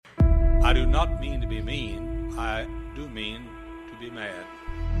I do not mean to be mean. I do mean to be mad.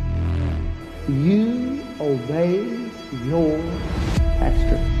 You obey your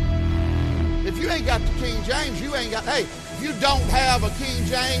pastor. If you ain't got the King James, you ain't got, hey, if you don't have a King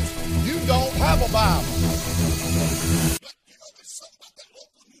James, you don't have a Bible. But, you know, there's something about that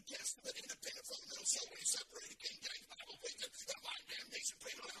local New Testament independent fundamental soul when you separate the King James Bible, the white damnation,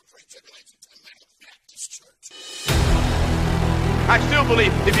 pre-millennial, pre-tribulation, Baptist church. I still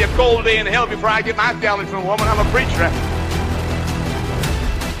believe if you have a cold day in hell before I get my challenge from a woman, I'm a preacher.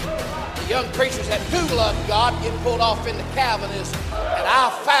 Young preachers that do love God get pulled off into Calvinism, and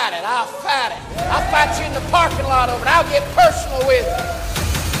I'll fight it. I'll fight you in the parking lot over it. I'll get personal with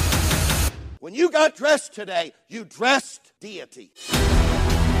you. When you got dressed today, you dressed deity.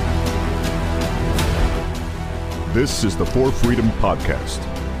 This is the For Freedom Podcast,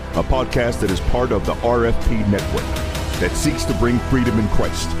 a podcast that is part of the RFP network that seeks to bring freedom in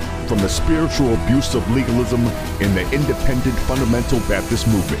Christ from the spiritual abuse of legalism in the independent fundamental Baptist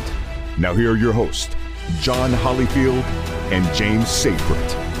movement. Now here are your hosts, John Hollyfield and James Seyfried.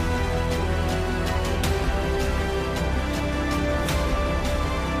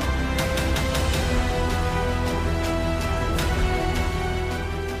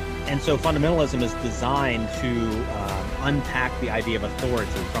 And so fundamentalism is designed to unpack the idea of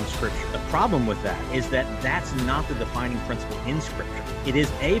authority from Scripture. The problem with that is that that's not the defining principle in Scripture. It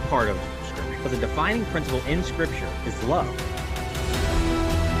is a part of Scripture, but the defining principle in Scripture is love.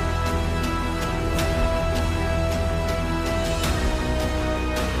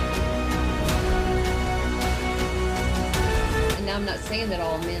 I'm not saying that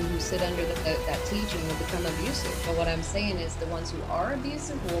all men who sit under that teaching will become abusive, but what I'm saying is the ones who are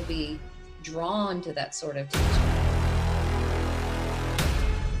abusive will be drawn to that sort of teaching.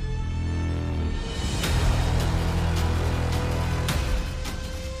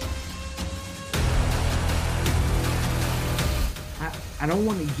 I don't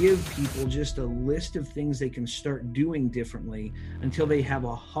want to give people just a list of things they can start doing differently until they have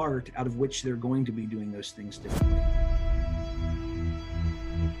a heart out of which they're going to be doing those things differently.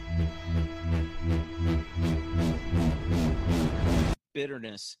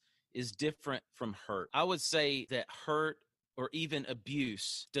 Bitterness is different from hurt. I would say that hurt or even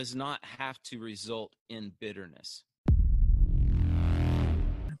abuse does not have to result in bitterness.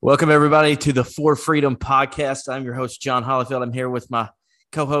 Welcome, everybody, to the For Freedom Podcast. I'm your host, John Hollifield. I'm here with my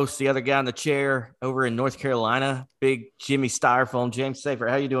co-host, the other guy in the chair over in North Carolina, big Jimmy Styrofoam. James Seyfried,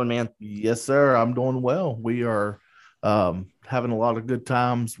 how you doing, man? Yes, sir. I'm doing well. We are having a lot of good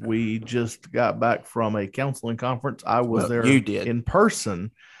times. We just got back from a counseling conference. I was there in person.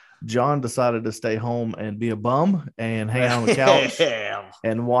 John decided to stay home and be a bum and hang out on the couch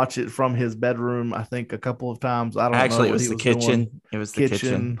and watch it from his bedroom. I think a couple of times. I don't know. Actually, it was the kitchen. Doing. It was the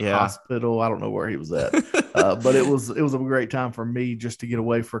kitchen. Yeah. Hospital. I don't know where he was at, but it was a great time for me just to get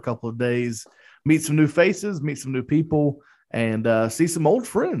away for a couple of days, meet some new faces, meet some new people, and see some old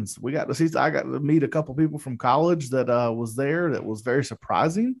friends. I got to meet a couple people from college that was there. That was very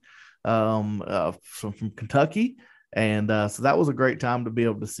surprising. From Kentucky. And so that was a great time to be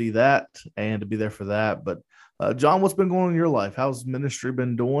able to see that and to be there for that. But John, what's been going on in your life? How's ministry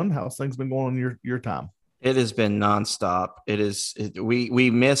been doing? How's things been going on in your time? It has been nonstop. We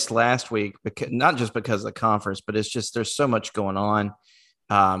missed last week, because, not just because of the conference, but it's just there's so much going on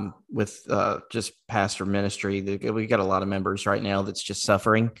with just pastor ministry. We got a lot of members right now that's just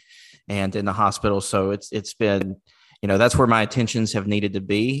suffering and in the hospital. So it's been, that's where my attentions have needed to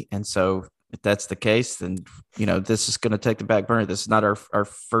be. And so if that's the case, then, this is going to take the back burner. This is not our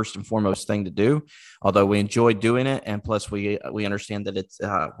first and foremost thing to do, although we enjoy doing it. And plus we understand that it's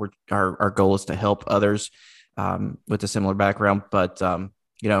our goal is to help others with a similar background. But,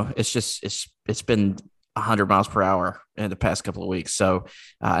 it's been 100 miles per hour in the past couple of weeks. So,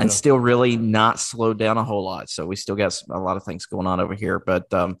 and still really not slowed down a whole lot. So we still got a lot of things going on over here, but,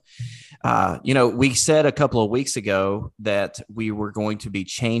 we said a couple of weeks ago that we were going to be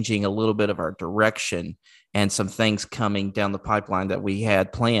changing a little bit of our direction and some things coming down the pipeline that we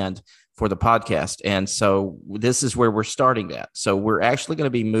had planned for the podcast. And so this is where we're starting that. So we're actually going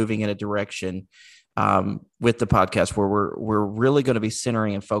to be moving in a direction with the podcast where we're really going to be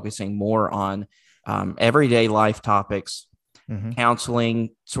centering and focusing more on everyday life topics, counseling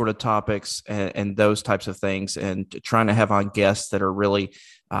sort of topics, and those types of things, and trying to have on guests that are really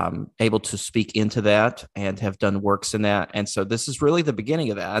able to speak into that and have done works in that. And so this is really the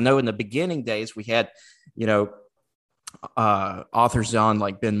beginning of that. I know in the beginning days we had, authors on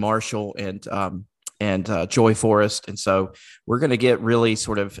like Ben Marshall and Joy Forrest. And so we're going to get really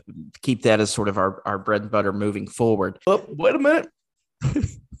sort of keep that as sort of our bread and butter moving forward. Oh, wait a minute.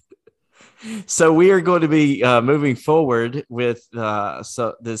 So we are going to be moving forward with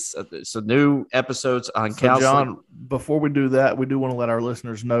some new episodes on counseling. John, before we do that, we do want to let our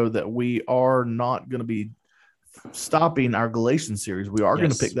listeners know that we are not going to be stopping our Galatians series. We are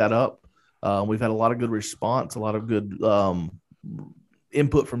going to pick that up. We've had a lot of good response, a lot of good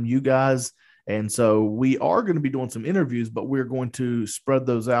input from you guys. And so we are going to be doing some interviews, but we're going to spread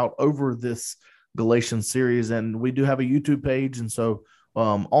those out over this Galatians series. And we do have a YouTube page. And so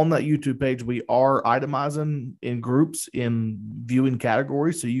on that YouTube page, we are itemizing in groups in viewing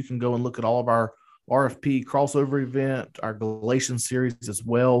categories. So you can go and look at all of our RFP crossover event, our Galatians series as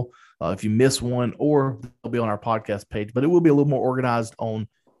well. If you miss one, or they'll be on our podcast page, but it will be a little more organized on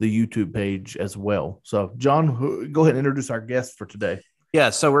the YouTube page as well. So John, go ahead and introduce our guest for today. Yeah,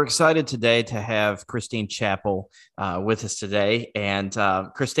 so we're excited today to have Christine Chappell with us today. And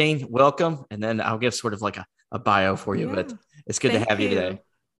Christine, welcome. And then I'll give sort of like a bio for you, but it's good to have you today.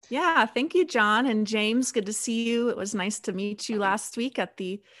 Yeah, thank you, John and James. Good to see you. It was nice to meet you last week at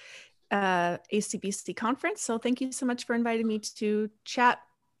the ACBC conference. So thank you so much for inviting me to chat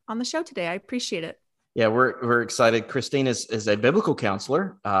on the show today. I appreciate it. Yeah, we're excited. Christine is a biblical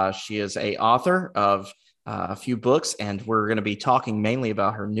counselor. She is an author of a few books, and we're going to be talking mainly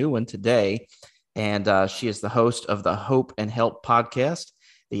about her new one today. And she is the host of the Hope and Help podcast,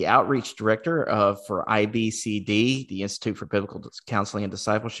 the outreach director for IBCD, the Institute for Biblical Counseling and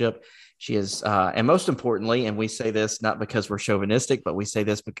Discipleship. She is, and most importantly, and we say this not because we're chauvinistic, but we say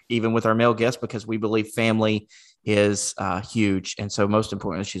this even with our male guests because we believe family is huge. And so most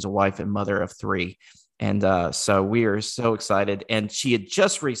importantly, she's a wife and mother of 3. And so we are so excited. And she had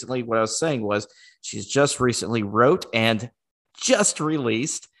just recently, what I was saying was, she's just recently wrote and just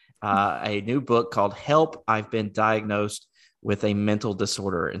released a new book called Help, I've Been Diagnosed with a Mental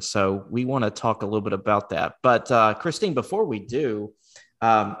Disorder. And so we want to talk a little bit about that. But Christine, before we do,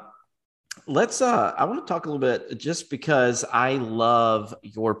 I want to talk a little bit just because I love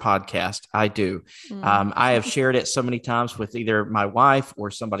your podcast. I do. I have shared it so many times with either my wife or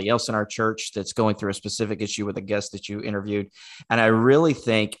somebody else in our church that's going through a specific issue with a guest that you interviewed. And I really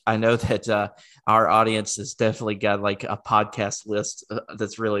think, I know that our audience has definitely got like a podcast list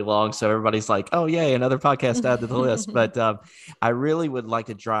that's really long. So everybody's like, oh, yay, another podcast added to the list. But I really would like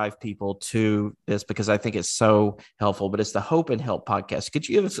to drive people to this because I think it's so helpful. But it's the Hope and Help podcast. Could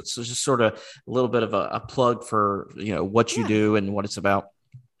you give us just sort of a little bit of a plug for, what you do and what it's about?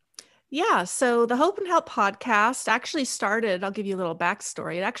 Yeah. So the Hope and Help podcast actually started, I'll give you a little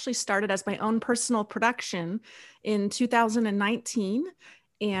backstory. It actually started as my own personal production in 2019.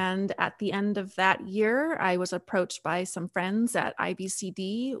 And at the end of that year, I was approached by some friends at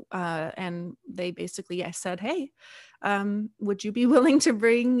IBCD, and they basically said, hey, would you be willing to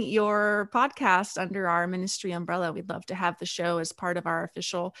bring your podcast under our ministry umbrella? We'd love to have the show as part of our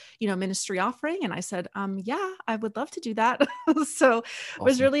official, ministry offering. And I said, yeah, I would love to do that. So I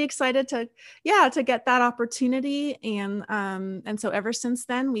was really excited to get that opportunity. And so ever since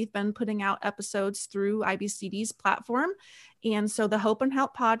then, we've been putting out episodes through IBCD's platform. And so the Hope and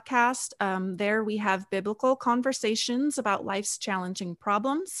Help podcast, there we have biblical conversations about life's challenging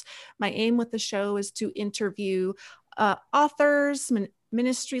problems. My aim with the show is to interview authors,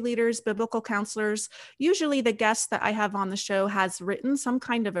 ministry leaders, biblical counselors. Usually the guest that I have on the show has written some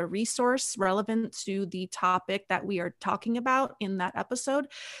kind of a resource relevant to the topic that we are talking about in that episode.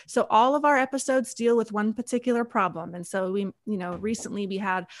 So all of our episodes deal with one particular problem. And so we, recently we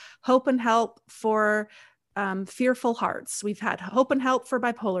had Hope and Help for fearful hearts. We've had Hope and Help for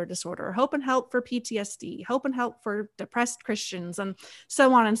bipolar disorder, Hope and Help for PTSD, Hope and Help for depressed Christians, and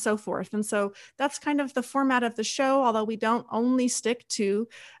so on and so forth. And so that's kind of the format of the show, although we don't only stick to,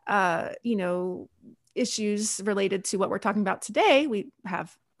 issues related to what we're talking about today. We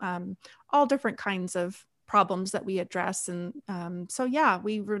have all different kinds of problems that we address. And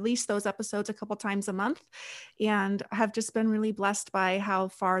we release those episodes a couple times a month and have just been really blessed by how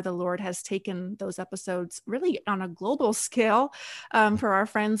far the Lord has taken those episodes really on a global scale for our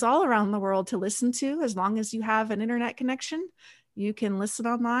friends all around the world to listen to. As long as you have an internet connection, you can listen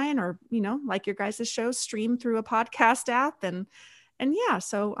online or, like your guys' show, stream through a podcast app. And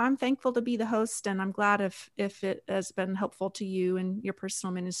so I'm thankful to be the host, and I'm glad if it has been helpful to you and your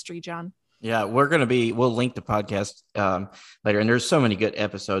personal ministry, John. Yeah, we'll link the podcast later. And there's so many good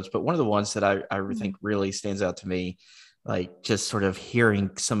episodes, but one of the ones that I think really stands out to me, like just sort of hearing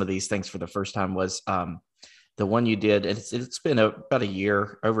some of these things for the first time was the one you did. And it's been about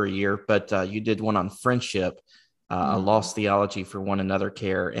over a year, but you did one on friendship, a lost theology for one another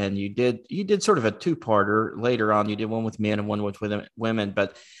care. And you did sort of a 2-parter later on. You did one with men and one with women,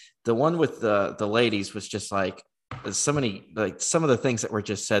 but the one with the ladies was just like, so many, like some of the things that were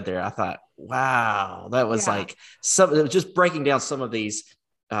just said there. I thought, wow, that was Yeah. like just breaking down some of these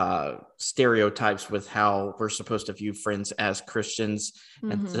stereotypes with how we're supposed to view friends as Christians,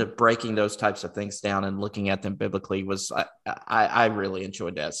 and to breaking those types of things down and looking at them biblically was, I really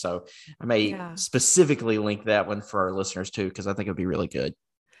enjoyed that. So I may specifically link that one for our listeners too, because I think it'd be really good.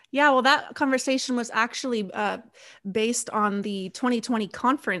 Yeah, well, that conversation was actually based on the 2020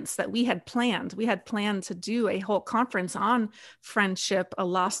 conference that we had planned. We had planned to do a whole conference on friendship, a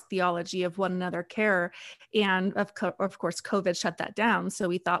lost theology of one another care. And of course, COVID shut that down. So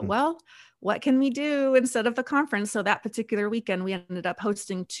we thought, well, what can we do instead of the conference? So that particular weekend, we ended up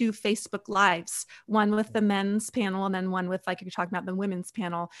hosting 2 Facebook Lives, one with the men's panel and then one with, like you're talking about, the women's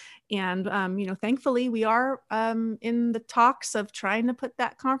panel. And, thankfully we are in the talks of trying to put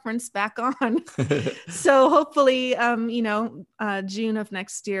that conference back on. So hopefully, June of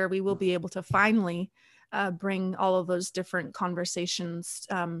next year, we will be able to finally bring all of those different conversations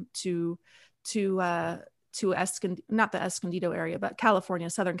to not the Escondido area, but California,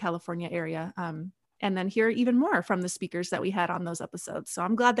 Southern California area. And then hear even more from the speakers that we had on those episodes. So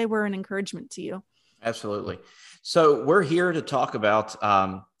I'm glad they were an encouragement to you. Absolutely. So we're here to talk about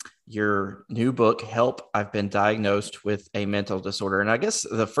your new book, Help, I've Been Diagnosed with a Mental Disorder. And I guess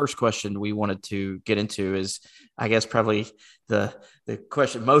the first question we wanted to get into is, I guess, probably the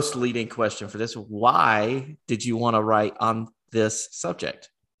question, most leading question for this. Why did you want to write on this subject?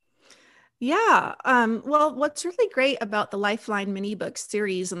 Yeah. Well, what's really great about the Lifeline mini book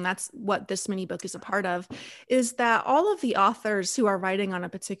series, and that's what this mini book is a part of, is that all of the authors who are writing on a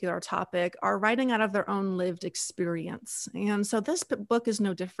particular topic are writing out of their own lived experience. And so this book is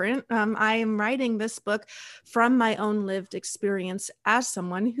no different. I am writing this book from my own lived experience as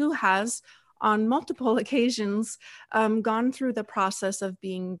someone who has, on multiple occasions, gone through the process of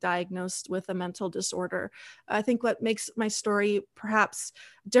being diagnosed with a mental disorder. I think what makes my story perhaps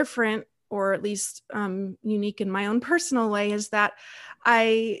different, or at least unique in my own personal way, is that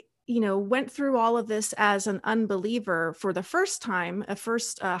I, went through all of this as an unbeliever for the first time, a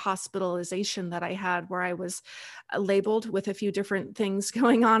first hospitalization that I had, where I was labeled with a few different things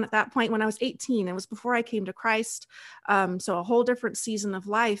going on at that point when I was 18. It was before I came to Christ. So a whole different season of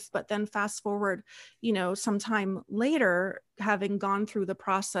life. But then fast forward, sometime later, having gone through the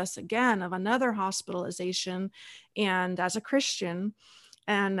process again of another hospitalization, and as a Christian,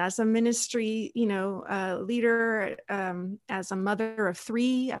 and as a ministry, leader, as a mother of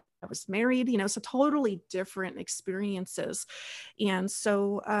 3, I was married, so totally different experiences. And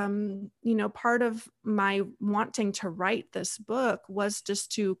so, part of my wanting to write this book was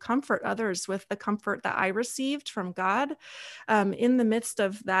just to comfort others with the comfort that I received from God in the midst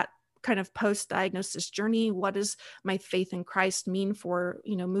of that kind of post-diagnosis journey. What does my faith in Christ mean for,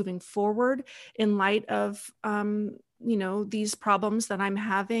 moving forward in light of, these problems that I'm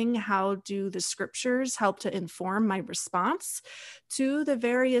having? How do the scriptures help to inform my response to the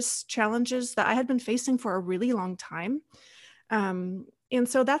various challenges that I had been facing for a really long time? And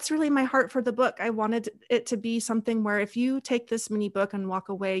so that's really my heart for the book. I wanted it to be something where if you take this mini book and walk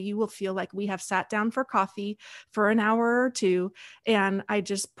away, you will feel like we have sat down for coffee for an hour or 2. And I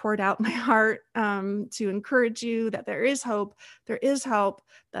just poured out my heart to encourage you that there is hope, there is help,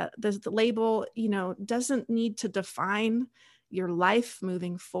 that the label, doesn't need to define your life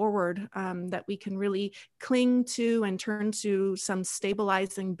moving forward, that we can really cling to and turn to some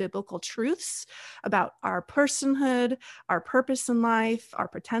stabilizing biblical truths about our personhood, our purpose in life, our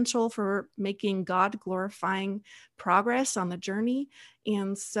potential for making God glorifying progress on the journey.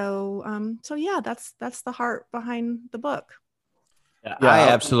 And so yeah, that's the heart behind the book. Yeah, I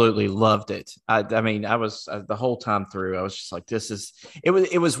absolutely loved it. I mean, I was the whole time through, I was just like,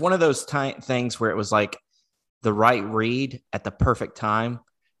 it was one of those things where it was like the right read at the perfect time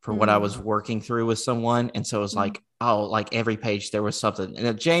for what I was working through with someone. And so it was like, like every page there was something.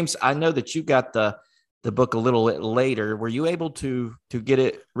 And James, I know that you got the book a little bit later. Were you able to get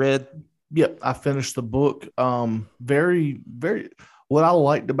it read? Yep. I finished the book. Very, very, what I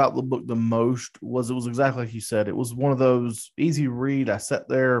liked about the book the most was it was exactly like you said. It was one of those easy read. I sat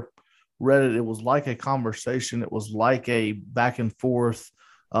there, read it. It was like a conversation. It was like a back and forth.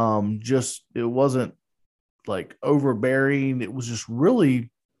 It wasn't like overbearing. It was just really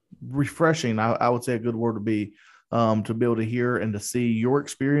refreshing. I would say a good word to be able to hear and to see your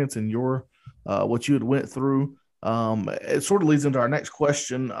experience and your what you had went through. It sort of leads into our next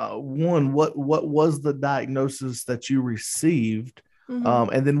question. One, what was the diagnosis that you received?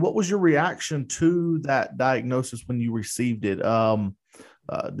 And then what was your reaction to that diagnosis when you received it?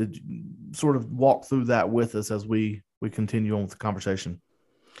 Did you sort of walk through that with us as we continue on with the conversation?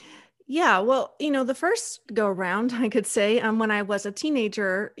 Yeah, well, the first go around, I could say, when I was a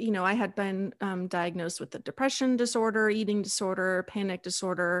teenager, I had been diagnosed with a depression disorder, eating disorder, panic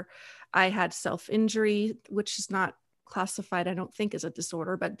disorder. I had self-injury, which is not classified, I don't think, as a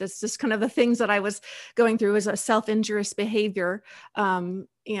disorder, but that's just kind of the things that I was going through as a self-injurious behavior, and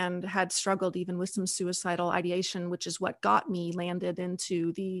had struggled even with some suicidal ideation, which is what got me landed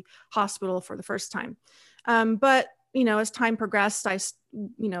into the hospital for the first time. But as time progressed, I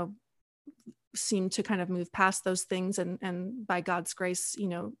seemed to kind of move past those things, and by God's grace,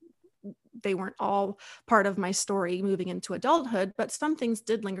 they weren't all part of my story moving into adulthood, but some things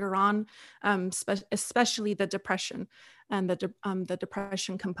did linger on, especially the depression and the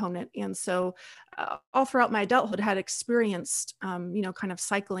depression component. And so all throughout my adulthood had experienced, kind of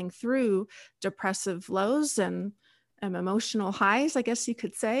cycling through depressive lows and emotional highs, I guess you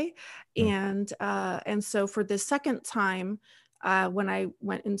could say. And so for the second time, when I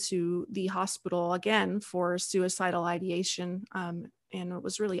went into the hospital again for suicidal ideation, and it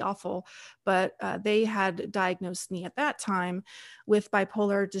was really awful, but they had diagnosed me at that time with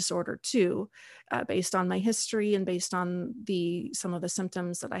bipolar disorder 2, based on my history and based on some of the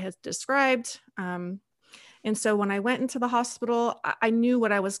symptoms that I had described. And so when I went into the hospital, I knew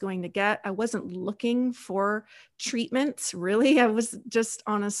what I was going to get. I wasn't looking for treatment, really. I was just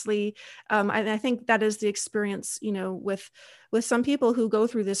honestly, I think that is the experience, with some people who go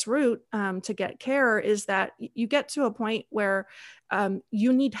through this route to get care, is that you get to a point where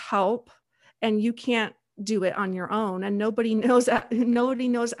you need help and you can't do it on your own, and nobody knows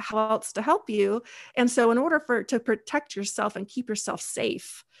how else to help you. And so in order to protect yourself and keep yourself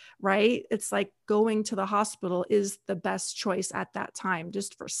safe, right, it's like going to the hospital is the best choice at that time,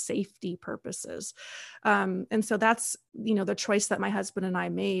 just for safety purposes. And so that's the choice that my husband and I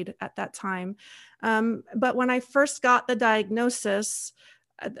made at that time. But when I first got the diagnosis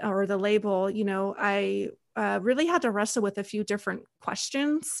or the label, I really had to wrestle with a few different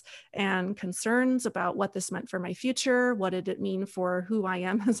questions and concerns about what this meant for my future. What did it mean for who I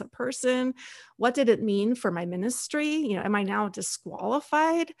am as a person? What did it mean for my ministry? Am I now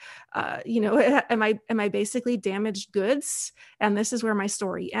disqualified? Am I basically damaged goods? And this is where my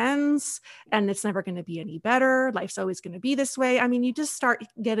story ends, and it's never going to be any better. Life's always going to be this way. I mean, you just start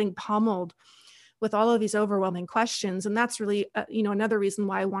getting pummeled with all of these overwhelming questions. And that's really, another reason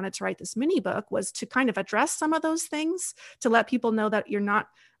why I wanted to write this mini book, was to kind of address some of those things, to let people know that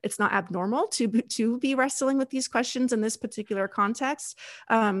it's not abnormal to be wrestling with these questions in this particular context.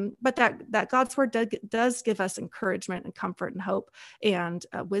 But that God's word does give us encouragement and comfort and hope and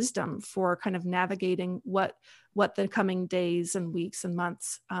wisdom for kind of navigating what the coming days and weeks and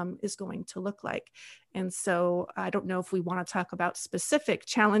months is going to look like. And so I don't know if we want to talk about specific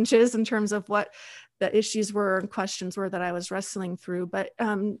challenges in terms of what the issues were and questions were that I was wrestling through. But,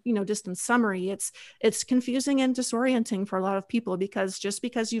 just in summary, it's confusing and disorienting for a lot of people, because just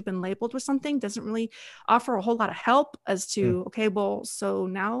because you've been labeled with something doesn't really offer a whole lot of help as to, okay, well, so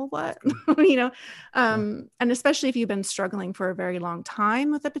now what, and especially if you've been struggling for a very long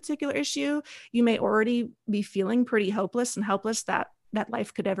time with a particular issue, you may already be feeling pretty hopeless and helpless that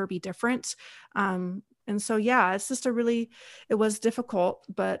life could ever be different. And so, yeah, it's just it was difficult,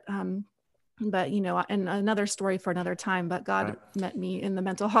 but and another story for another time, but God met me in the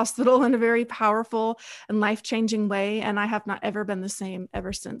mental hospital in a very powerful and life-changing way. And I have not ever been the same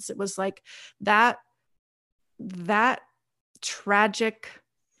ever since. It was like that tragic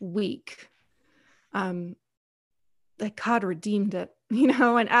week, that God redeemed it,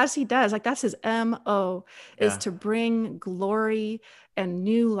 and as he does, like that's his MO, is to bring glory and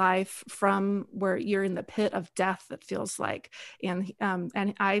new life from where you're in the pit of death, it feels like. And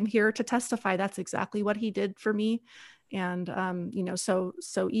I'm here to testify that's exactly what he did for me. And,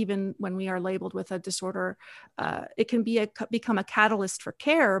 so even when we are labeled with a disorder, it can become a catalyst for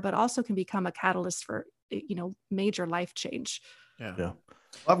care, but also can become a catalyst for, major life change. Yeah.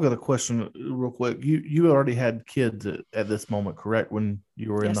 I've got a question real quick. You already had kids at this moment, correct? When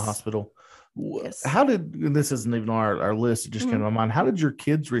you were in the hospital? Yes. How did, and this isn't even on our list, it just came to my mind. How did your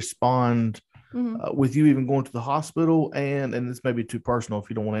kids respond with you even going to the hospital? And this may be too personal. If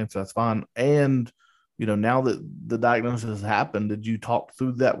you don't want to answer, that's fine. And, now that the diagnosis has happened, did you talk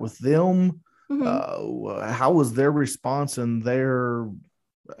through that with them? How was their response and their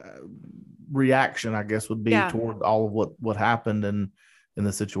reaction, I guess, would be toward all of what happened and in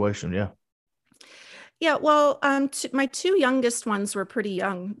the situation? Yeah, well, my two youngest ones were pretty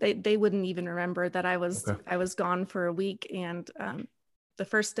young. They wouldn't even remember that I was gone for a week. And the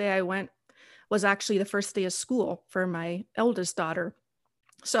first day I went was actually the first day of school for my eldest daughter.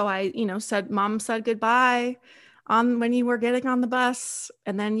 So I, said, Mom said goodbye. when you were getting on the bus,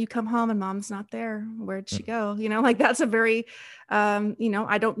 and then you come home and mom's not there. Where'd she go? Like that's a very,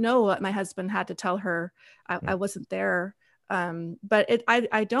 I don't know what my husband had to tell her. I wasn't there. But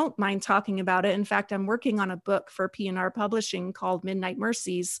I don't mind talking about it. In fact, I'm working on a book for P&R Publishing called Midnight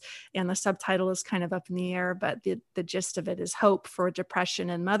Mercies, and the subtitle is kind of up in the air, but the gist of it is hope for depression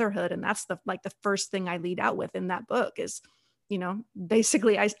and motherhood. And that's the first thing I lead out with in that book is,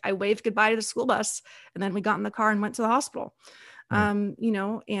 basically I waved goodbye to the school bus, and then we got in the car and went to the hospital. And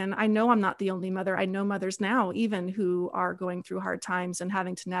I know I'm not the only mother. I know mothers now, even who are going through hard times and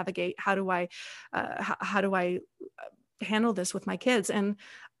having to navigate, how do I handle this with my kids? And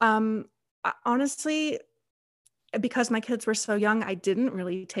honestly, because my kids were so young, I didn't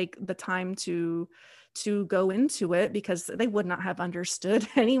really take the time to go into it because they would not have understood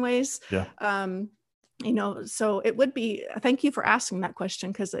anyways. So it would be, thank you for asking that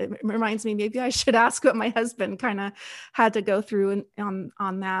question, because it reminds me, maybe I should ask what my husband kind of had to go through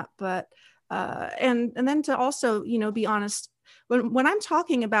on that. But and then to also, be honest, when I'm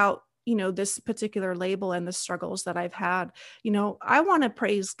talking about this particular label and the struggles that I've had, I want to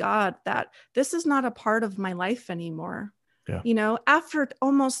praise God that this is not a part of my life anymore. After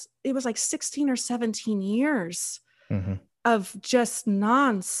almost, it was like 16 or 17 years of just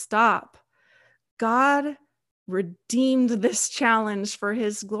nonstop, God redeemed this challenge for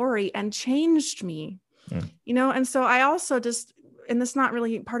his glory and changed me, and so I also just, and that's not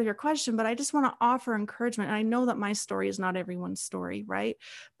really part of your question, but I just want to offer encouragement. And I know that my story is not everyone's story, right?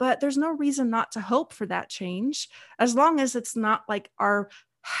 But there's no reason not to hope for that change, as long as it's not like our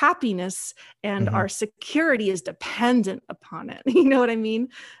happiness and our security is dependent upon it. You know what I mean?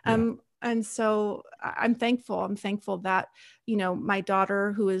 And so I'm thankful that, my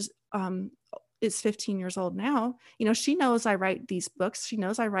daughter, who is 15 years old now, she knows I write these books. She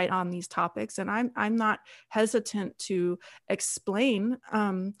knows I write on these topics, and I'm not hesitant to explain,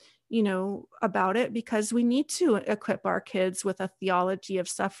 about it, because we need to equip our kids with a theology of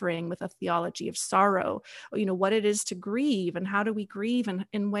suffering, with a theology of sorrow, what it is to grieve, and how do we grieve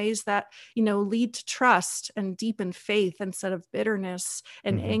in ways that, lead to trust and deepen faith instead of bitterness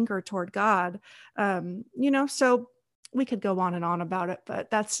and anger toward God. So we could go on and on about it, but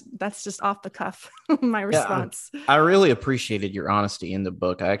that's just off the cuff, my response. I really appreciated your honesty in the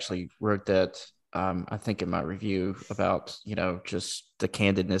book. I actually wrote that, I think in my review, about, just the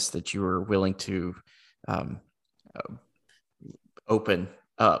candidness that you were willing to open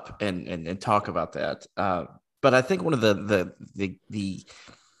up and talk about that. But I think one of the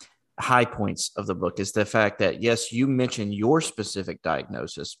high points of the book is the fact that, yes, you mentioned your specific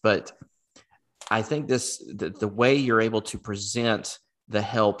diagnosis, but I think the way you're able to present the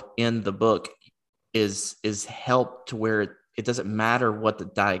help in the book is help to where it doesn't matter what the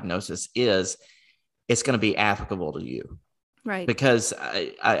diagnosis is, it's going to be applicable to you. Right. Because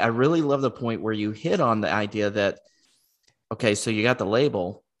I really love the point where you hit on the idea that, okay, so you got the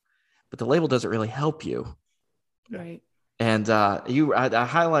label, but the label doesn't really help you. Right. And I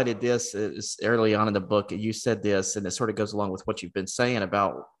highlighted this early on in the book. You said this, and it sort of goes along with what you've been saying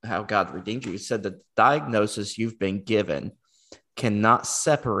about how God redeemed you. You said the diagnosis you've been given cannot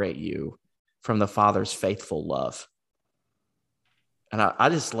separate you from the Father's faithful love. And I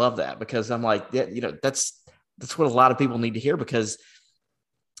just love that, because I'm like, that's what a lot of people need to hear, because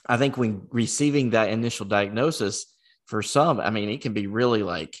I think when receiving that initial diagnosis, for some, it can be really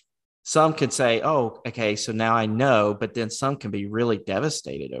like, some could say, oh, okay, so now I know, but then some can be really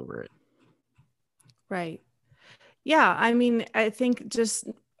devastated over it. Right. Yeah. I think just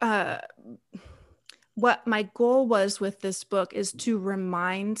what my goal was with this book is to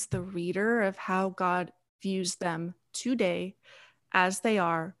remind the reader of how God views them today as they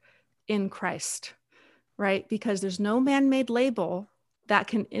are in Christ, right? Because there's no man-made label that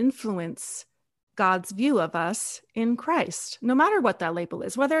can influence God's view of us in Christ, no matter what that label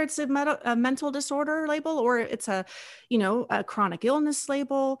is, whether it's a mental disorder label, or it's a chronic illness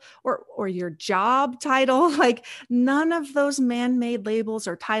label, or your job title. Like, none of those man-made labels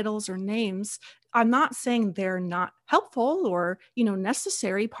or titles or names, I'm not saying they're not helpful or,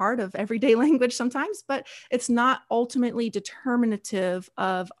 necessary part of everyday language sometimes, but it's not ultimately determinative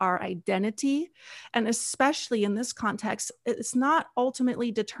of our identity. And especially in this context, it's not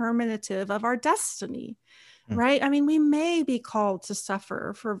ultimately determinative of our destiny. Right. We may be called to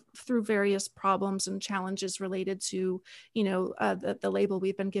suffer through various problems and challenges related to, the label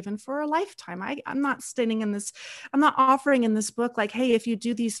we've been given for a lifetime. I'm not offering in this book, like, hey, if you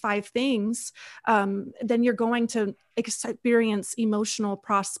do these 5 things, then you're going to experience emotional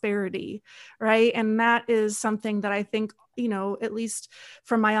prosperity, right? And that is something that I think, at least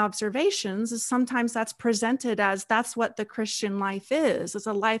from my observations, is sometimes that's presented as that's what the Christian life is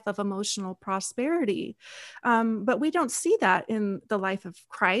a life of emotional prosperity. But we don't see that in the life of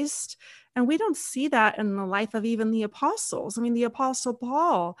Christ. And we don't see that in the life of even the apostles. I mean, the apostle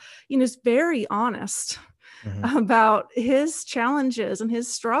Paul, is very honest about his challenges and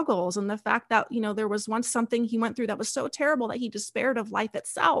his struggles, and the fact that, there was once something he went through that was so terrible that he despaired of life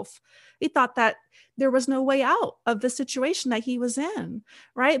itself. He thought that there was no way out of the situation that he was in,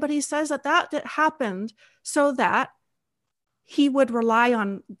 right? But he says that happened so that he would rely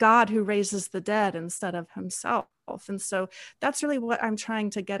on God who raises the dead instead of himself. And so that's really what I'm trying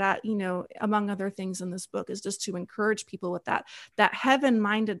to get at, among other things in this book, is just to encourage people with that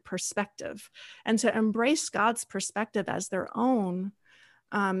heaven-minded perspective, and to embrace God's perspective as their own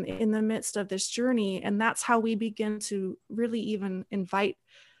in the midst of this journey. And that's how we begin to really even invite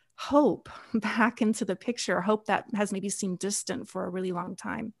hope back into the picture, hope that has maybe seemed distant for a really long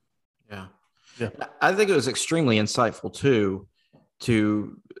time. Yeah. I think it was extremely insightful too,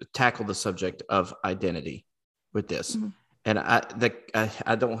 to tackle the subject of identity with this. And I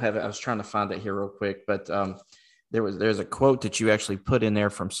don't have it. I was trying to find it here real quick, but there's a quote that you actually put in there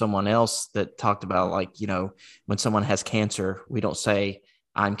from someone else that talked about, like, when someone has cancer, we don't say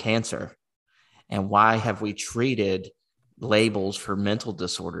I'm cancer. And why have we treated labels for mental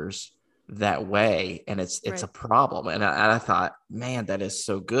disorders that way? And it's a problem. And I thought, man, that is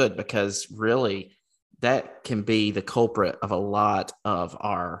so good, because really that can be the culprit of a lot of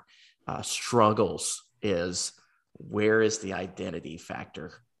our struggles, is where is the identity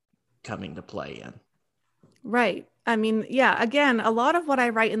factor coming to play in? Right. I mean, yeah, again, a lot of what I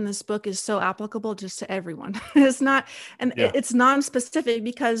write in this book is so applicable just to everyone. It's not, and it's non-specific,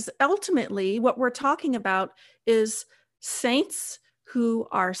 because ultimately what we're talking about is saints who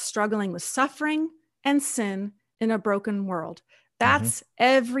are struggling with suffering and sin in a broken world. That's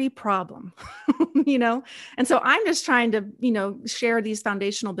every problem, And so I'm just trying to, share these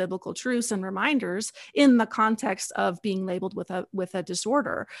foundational biblical truths and reminders in the context of being labeled with a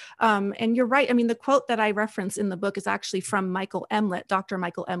disorder. And you're right. I mean, the quote that I reference in the book is actually from Michael Emlet, Dr.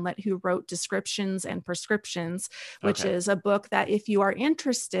 Michael Emlet, who wrote Descriptions and Prescriptions, which is a book that, if you are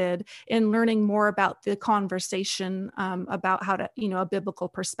interested in learning more about the conversation about how to, a biblical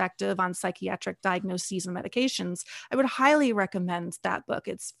perspective on psychiatric diagnoses and medications, I would highly recommend that book.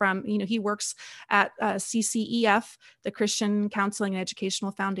 It's from, he works at CCEF, the Christian Counseling and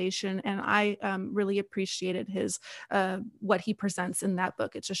Educational Foundation. And I really appreciated what he presents in that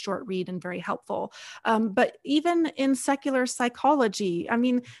book. It's a short read and very helpful. But even in secular psychology, I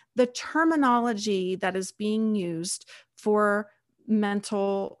mean, the terminology that is being used for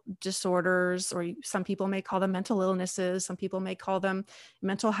mental disorders, or some people may call them mental illnesses, some people may call them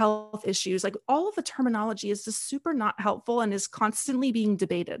mental health issues, like all of the terminology is just super not helpful and is constantly being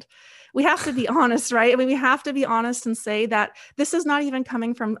debated. We have to be honest, right? I mean, we have to be honest and say that this is not even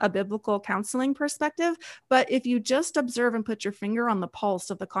coming from a biblical counseling perspective, but if you just observe and put your finger on the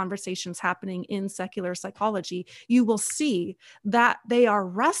pulse of the conversations happening in secular psychology, you will see that they are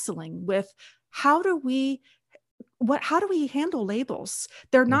wrestling with how do we handle labels?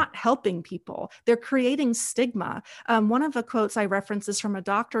 They're not helping people. They're creating stigma. One of the quotes I reference is from a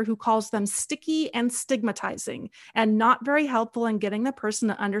doctor who calls them sticky and stigmatizing, and not very helpful in getting the person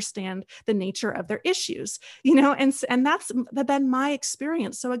to understand the nature of their issues, and that's been my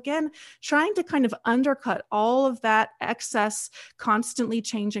experience. So again, trying to kind of undercut all of that excess, constantly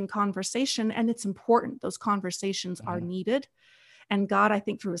changing conversation. And it's important. Those conversations are needed. And God, I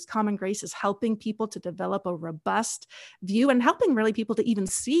think through his common grace, is helping people to develop a robust view and helping really people to even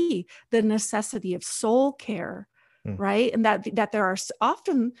see the necessity of soul care, right? And that there are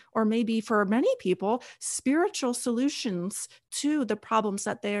often, or maybe for many people, spiritual solutions to the problems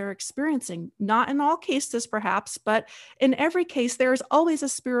that they're experiencing. Not in all cases, perhaps, but in every case, there is always a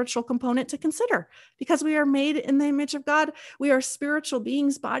spiritual component to consider, because we are made in the image of God. We are spiritual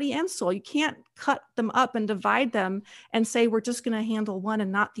beings, body and soul. You can't cut them up and divide them and say we're just going to handle one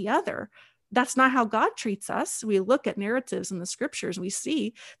and not the other. That's not how God treats us. We look at narratives in the scriptures. We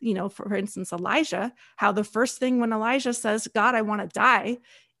see, for instance, Elijah, how the first thing when Elijah says, God, I want to die,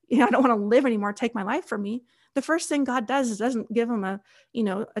 I don't want to live anymore, take my life from me. The first thing God does is doesn't give him a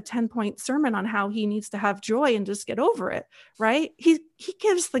 10-point sermon on how he needs to have joy and just get over it, right? He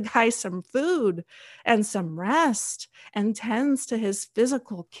gives the guy some food and some rest and tends to his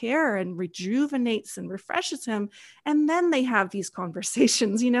physical care and rejuvenates and refreshes him. And then they have these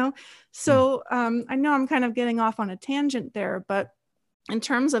conversations, So I know I'm kind of getting off on a tangent there, but in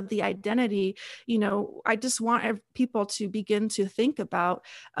terms of the identity, I just want people to begin to think about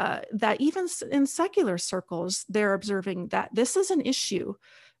that even in secular circles, they're observing that this is an issue.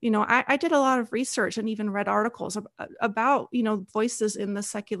 I did a lot of research and even read articles about, voices in the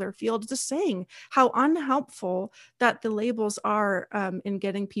secular field just saying how unhelpful that the labels are in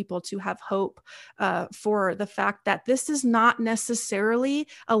getting people to have hope for the fact that this is not necessarily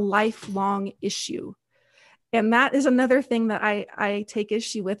a lifelong issue. And that is another thing that I take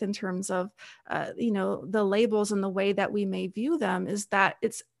issue with in terms of, the labels and the way that we may view them, is that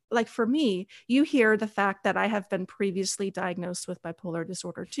it's like, for me, you hear the fact that I have been previously diagnosed with bipolar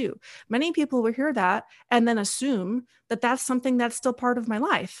disorder too. Many people will hear that and then assume that that's something that's still part of my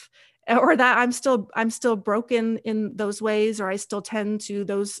life, or that I'm still broken in those ways, or I still tend to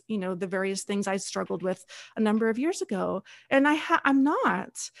those, the various things I struggled with a number of years ago. And I'm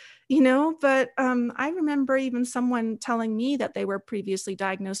not, but I remember even someone telling me that they were previously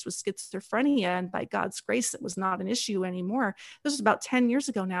diagnosed with schizophrenia, and by God's grace, it was not an issue anymore. This was about 10 years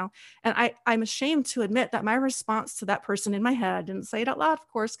ago now. And I'm ashamed to admit that my response to that person in my head, didn't say it out loud, of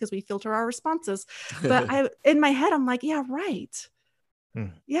course, because we filter our responses, but in my head, I'm like, yeah, right.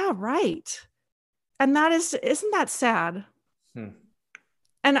 Yeah, right. And isn't that sad?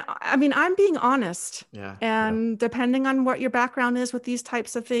 And I mean, I'm being honest. Yeah. And depending on what your background is with these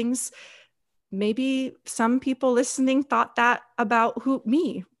types of things, maybe some people listening thought that about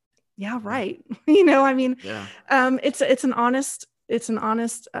me. Yeah, right. Yeah. It's an honest,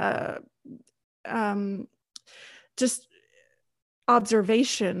 just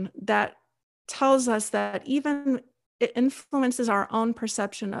observation that tells us that even it influences our own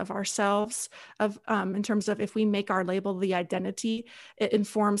perception of ourselves, in terms of if we make our label the identity, it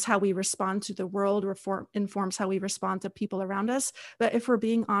informs how we respond to the world, informs how we respond to people around us. But if we're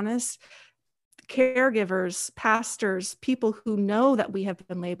being honest, caregivers, pastors, people who know that we have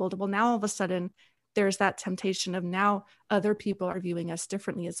been labeled, well, now all of a sudden, there's that temptation of now other people are viewing us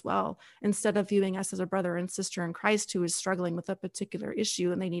differently as well. Instead of viewing us as a brother and sister in Christ who is struggling with a particular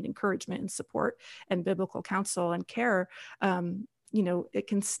issue and they need encouragement and support and biblical counsel and care, it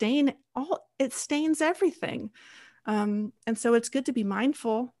can it stains everything. And so it's good to be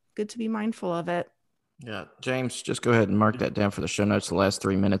mindful of it. Yeah. James, just go ahead and mark that down for the show notes. The last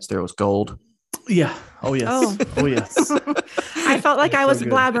 3 minutes there was gold. Yeah. Oh, yes. Oh yes. I felt like I was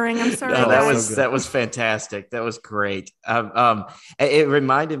blabbering. I'm sorry. No, that was fantastic. That was great. It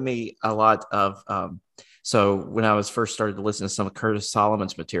reminded me a lot of, so when I was first started to listen to some of Curtis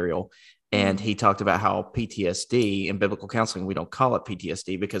Solomon's material, and he talked about how PTSD in biblical counseling, we don't call it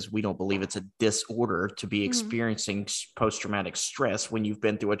PTSD because we don't believe it's a disorder to be experiencing post-traumatic stress when you've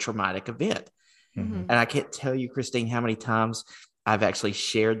been through a traumatic event. And I can't tell you, Christine, how many times I've actually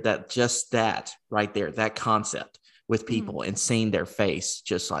shared that right there, that concept with people and seen their face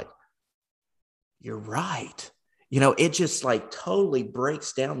just like, you're right. It just like totally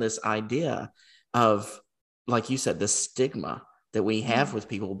breaks down this idea of, like you said, the stigma that we have with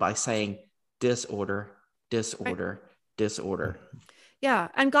people by saying disorder. Yeah.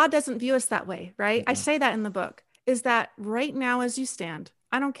 And God doesn't view us that way, right? I say that in the book, is that right now as you stand,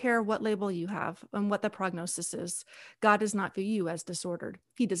 I don't care what label you have and what the prognosis is. God does not view you as disordered.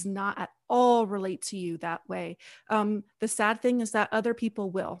 He does not at all relate to you that way. The sad thing is that other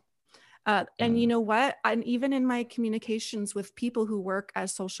people will. And you know what? And even in my communications with people who work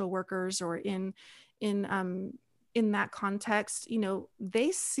as social workers or in that context,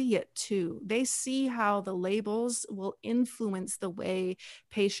 they see it too. They see how the labels will influence the way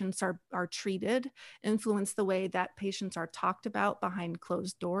patients are treated, influence the way that patients are talked about behind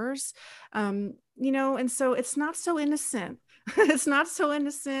closed doors. And so it's not so innocent. It's not so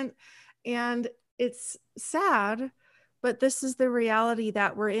innocent. And it's sad, but this is the reality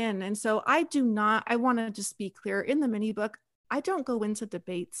that we're in. And so I want to just be clear, in the mini book, I don't go into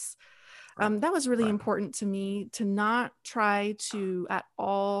debates. That was really important to me, to not try to at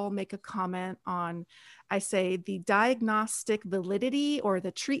all make a comment on, I say, the diagnostic validity or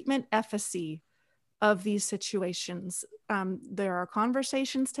the treatment efficacy of these situations. There are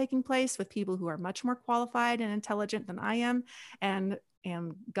conversations taking place with people who are much more qualified and intelligent than I am, and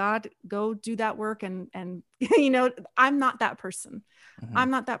God, go do that work. And I'm not that person. I'm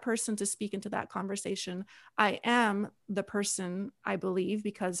not that person to speak into that conversation. I am the person, I believe,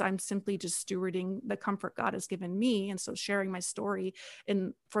 because I'm simply just stewarding the comfort God has given me. And so sharing my story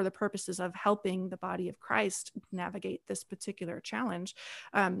for the purposes of helping the body of Christ navigate this particular challenge.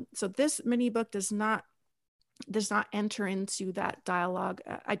 So this mini book does not enter into that dialogue.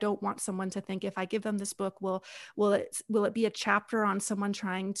 I don't want someone to think, if I give them this book, will it be a chapter on someone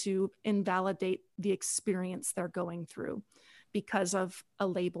trying to invalidate the experience they're going through? because of a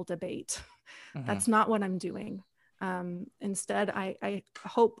label debate. Mhm. That's not what I'm doing. Instead, I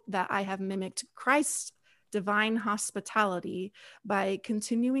hope that I have mimicked Christ's divine hospitality by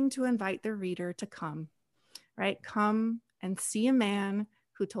continuing to invite the reader to come, right? Come and see a man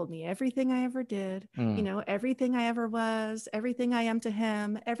who told me everything I ever did, everything I ever was, everything I am to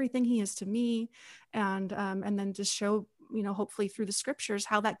him, everything he is to me. And then just show, hopefully through the scriptures,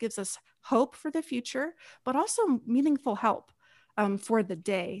 how that gives us hope for the future, but also meaningful help for the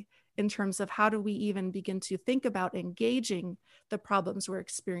day, in terms of how do we even begin to think about engaging the problems we're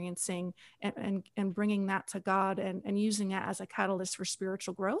experiencing and bringing that to God and using it as a catalyst for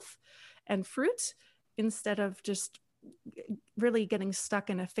spiritual growth and fruit, instead of just really getting stuck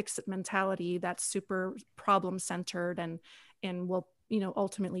in a fix-it mentality that's super problem-centered and will,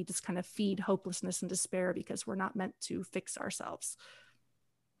 ultimately just kind of feed hopelessness and despair because we're not meant to fix ourselves.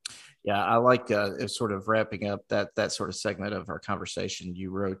 Yeah, I like sort of wrapping up that sort of segment of our conversation.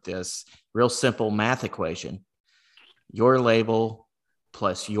 You wrote this real simple math equation. Your label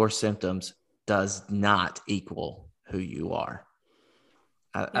plus your symptoms does not equal who you are.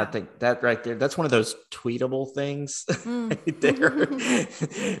 I think that right there, that's one of those tweetable things right there.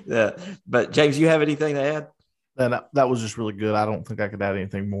 But James, you have anything to add? And that was just really good. I don't think I could add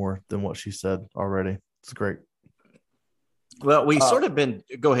anything more than what she said already. It's great. Well, we sort of been.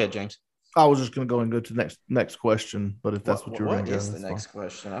 Go ahead, James. I was just going to go to next question, but if that's what you were going to go, what is the next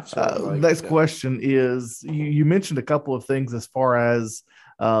question? Next question is you mentioned a couple of things as far as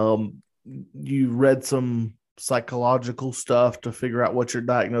you read some psychological stuff to figure out what your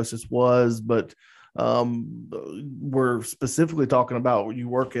diagnosis was, but we're specifically talking about you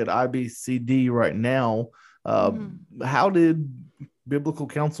work at IBCD right now. How did biblical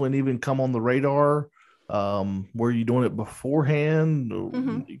counseling even come on the radar? Were you doing it beforehand?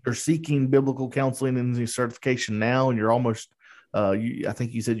 You're seeking biblical counseling and the certification now, and you're almost I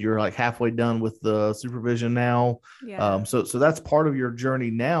think you said you're like halfway done with the supervision now. So that's part of your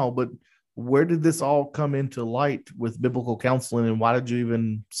journey now, but where did this all come into light with biblical counseling, and why did you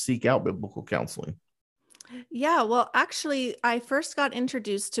even seek out biblical counseling? Yeah, well, actually, I first got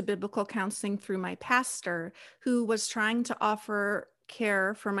introduced to biblical counseling through my pastor, who was trying to offer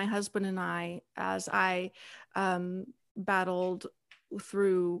care for my husband and I as I battled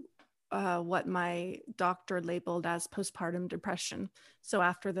through what my doctor labeled as postpartum depression. So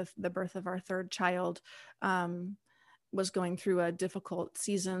after the birth of our third child, was going through a difficult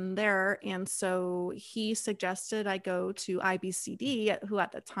season there. And so he suggested I go to IBCD, who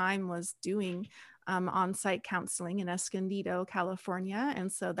at the time was doing on-site counseling in Escondido, California.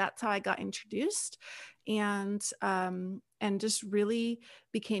 And so that's how I got introduced, and just really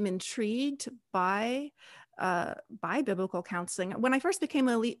became intrigued by biblical counseling. When I first became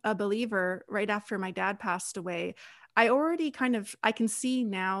a believer right after my dad passed away, I already I can see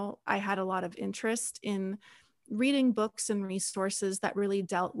now I had a lot of interest in reading books and resources that really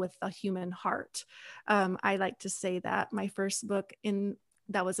dealt with the human heart. I like to say that my first book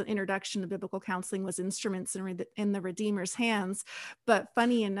that was an introduction to biblical counseling was Instruments in the Redeemer's Hands. But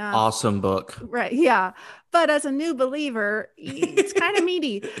funny enough, awesome book. Right. Yeah. But as a new believer, it's kind of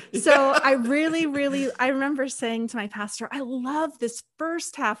meaty. So I remember saying to my pastor, I love this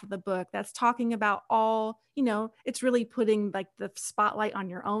first half of the book that's talking about it's really putting like the spotlight on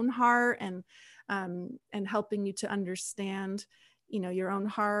your own heart and helping you to understand your own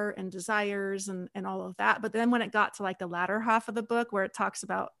heart and desires and all of that. But then when it got to like the latter half of the book where it talks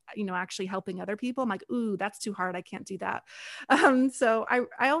about, actually helping other people, I'm like, ooh, that's too hard. I can't do that. So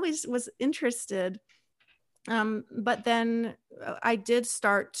I always was interested. But then I did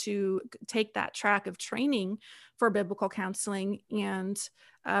start to take that track of training for biblical counseling. And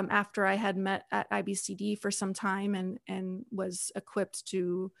after I had met at IBCD for some time and was equipped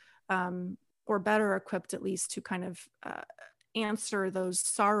to, or better equipped at least to kind of answer those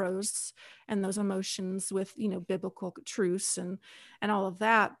sorrows and those emotions with biblical truths and all of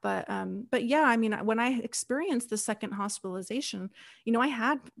that. But yeah, I mean, when I experienced the second hospitalization, I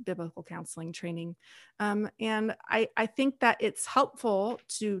had biblical counseling training, and I think that it's helpful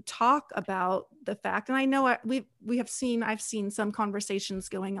to talk about the fact, and I know I've seen some conversations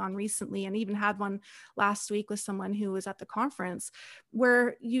going on recently, and even had one last week with someone who was at the conference,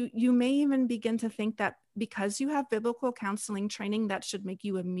 where you may even begin to think that because you have biblical counseling training, that should make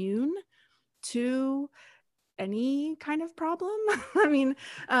you immune to any kind of problem. I mean,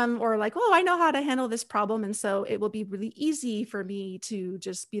 or like, oh, I know how to handle this problem. And so it will be really easy for me to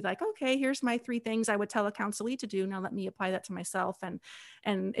just be like, okay, here's my 3 things I would tell a counselee to do. Now let me apply that to myself and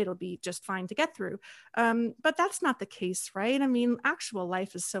it'll be just fine to get through. But that's not the case, right? I mean, actual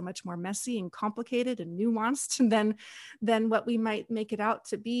life is so much more messy and complicated and nuanced than what we might make it out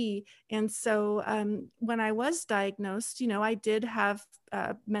to be. And so when I was diagnosed, you know, I did have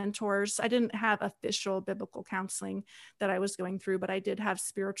mentors. I didn't have official biblical counseling that I was going through, but I did have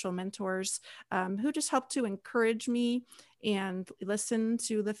spiritual mentors who just helped to encourage me and listen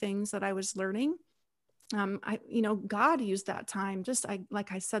to the things that I was learning. God used that time,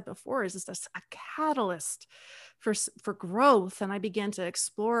 like I said before, is just a catalyst for growth. And I began to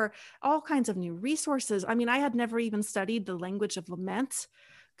explore all kinds of new resources. I mean, I had never even studied the language of lament.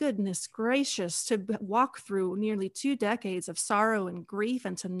 Goodness gracious, to walk through nearly 2 decades of sorrow and grief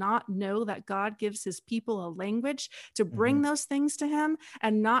and to not know that God gives his people a language to bring those things to him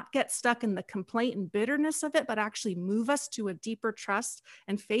and not get stuck in the complaint and bitterness of it, but actually move us to a deeper trust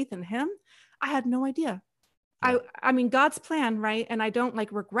and faith in him. I had no idea. Yeah. I mean, God's plan, right? And I don't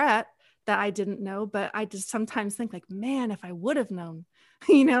regret that I didn't know, but I just sometimes think man, if I would have known,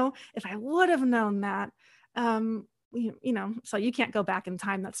 if I would have known that, so you can't go back in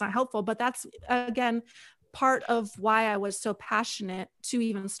time. That's not helpful, but that's again, part of why I was so passionate to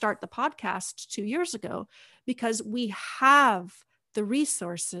even start the podcast 2 years ago, because we have the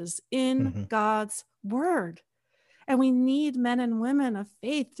resources in God's word, and we need men and women of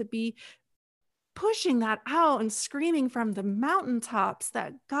faith to be pushing that out and screaming from the mountaintops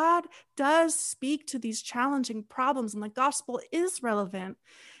that God does speak to these challenging problems and the gospel is relevant.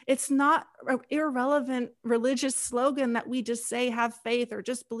 It's not an irrelevant religious slogan that we just say, have faith or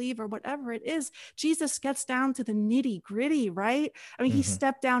just believe or whatever it is. Jesus gets down to the nitty gritty, right? I mean, he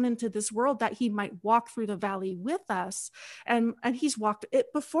stepped down into this world that he might walk through the valley with us. And he's walked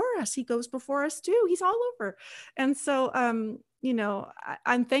it before us. He goes before us too. He's all over. And so,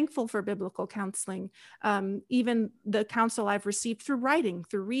 I'm thankful for biblical counseling, even the counsel I've received through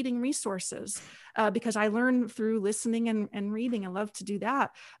reading resources, because I learn through listening and reading. I love to do that.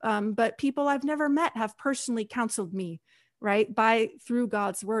 But people I've never met have personally counseled me, right? Through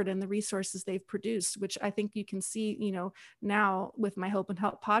God's word and the resources they've produced, which I think you can see, now with my Hope and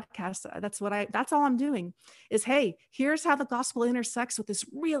Help podcast. That's all I'm doing is, hey, here's how the gospel intersects with this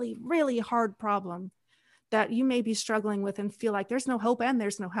really, really hard problem that you may be struggling with and feel like there's no hope and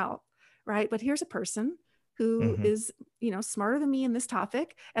there's no help, right? But here's a person who is, smarter than me in this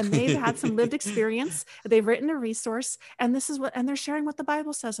topic, and they've had some lived experience. They've written a resource, and and they're sharing what the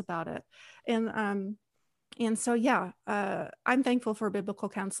Bible says about it. And so, I'm thankful for biblical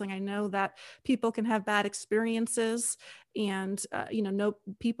counseling. I know that people can have bad experiences, and, no,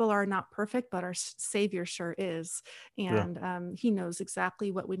 people are not perfect, but our Savior sure is. And he knows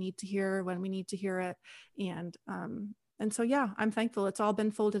exactly what we need to hear when we need to hear it. And so, I'm thankful. It's all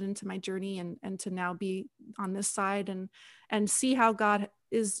been folded into my journey, and to now be on this side and see how God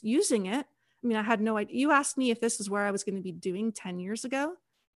is using it. I mean, I had no idea. You asked me if this is where I was going to be doing 10 years ago.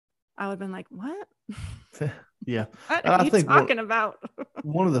 I would have been like, what? Yeah. What are you talking about?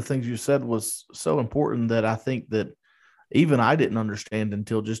 One of the things you said was so important that I think that even I didn't understand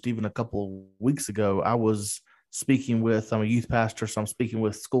until just even a couple of weeks ago. I was speaking with, I'm a youth pastor, so I'm speaking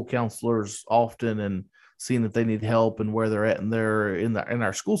with school counselors often and seeing if they need help and where they're at in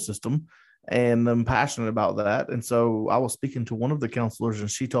our school system. And I'm passionate about that. And so I was speaking to one of the counselors,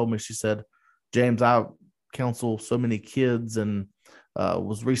 and she told me, she said, James, I counsel so many kids and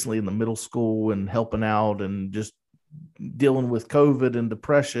was recently in the middle school and helping out and just dealing with COVID and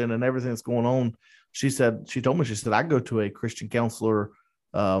depression and everything that's going on. She told me, I go to a Christian counselor.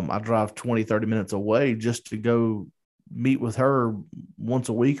 I drive 20, 30 minutes away just to go meet with her once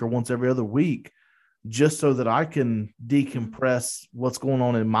a week or once every other week, just so that I can decompress what's going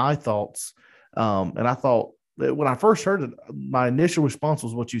on in my thoughts. And I thought that when I first heard it, my initial response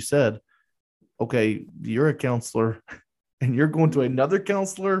was what you said. Okay, you're a counselor and you're going to another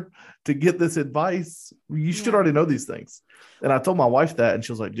counselor to get this advice. You should already know these things. And I told my wife that, and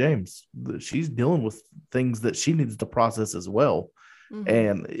she was like, James, she's dealing with things that she needs to process as well.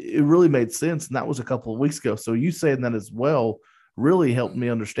 And it really made sense. And that was a couple of weeks ago. So you saying that as well really helped me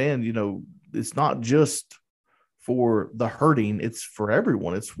understand, it's not just for the hurting, it's for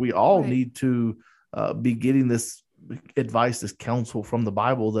everyone. We all need to be getting this advice, this counsel from the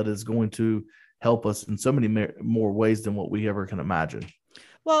Bible that is going to help us in so many more ways than what we ever can imagine.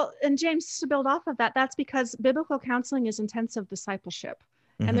 Well, and James, to build off of that, that's because biblical counseling is intensive discipleship.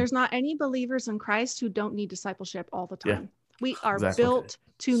 And there's not any believers in Christ who don't need discipleship all the time. We are built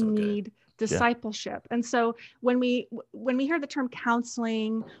to need discipleship. And so when we hear the term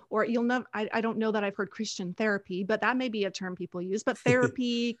counseling, or you'll know, I don't know that I've heard Christian therapy, but that may be a term people use, but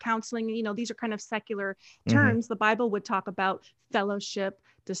therapy, counseling, these are kind of secular terms. The Bible would talk about fellowship,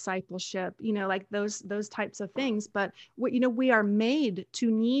 discipleship, like those types of things. But we are made to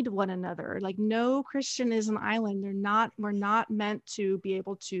need one another. Like no Christian is an island. We're not meant to be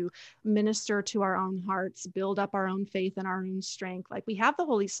able to minister to our own hearts, build up our own faith and our own strength. Like we have the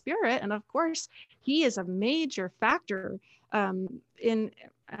Holy Spirit, and of course he is a major factor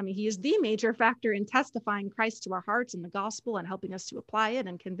he is the major factor in testifying Christ to our hearts and the gospel and helping us to apply it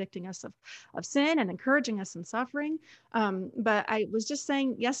and convicting us of sin and encouraging us in suffering. But I was just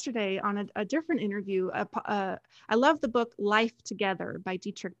saying yesterday on a different interview, I love the book Life Together by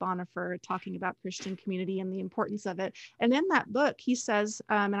Dietrich Bonhoeffer, talking about Christian community and the importance of it. And in that book, he says,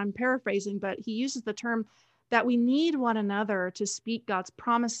 and I'm paraphrasing, but he uses the term that we need one another to speak God's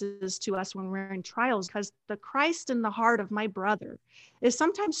promises to us when we're in trials, because the Christ in the heart of my brother is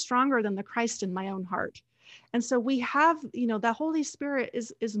sometimes stronger than the Christ in my own heart. And so we have, the Holy Spirit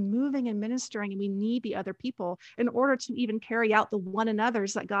is moving and ministering, and we need the other people in order to even carry out the one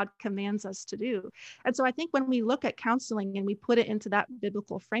another's that God commands us to do. And so I think when we look at counseling and we put it into that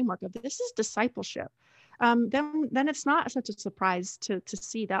biblical framework of this is discipleship, then it's not such a surprise to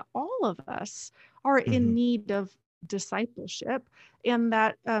see that all of us are in need of discipleship, and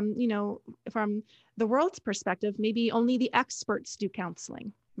that, from the world's perspective, maybe only the experts do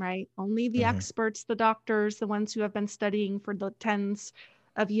counseling, right? Only the experts, the doctors, the ones who have been studying for the tens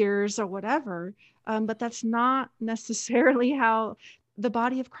of years or whatever. But that's not necessarily how the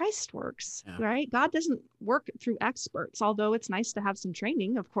body of Christ works, right? God doesn't work through experts, although it's nice to have some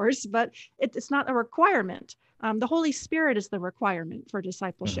training, of course, but it's not a requirement. The Holy Spirit is the requirement for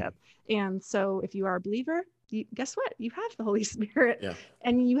discipleship. And so if you are a believer, guess what? You have the Holy Spirit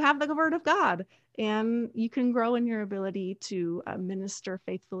and you have the Word of God, and you can grow in your ability to minister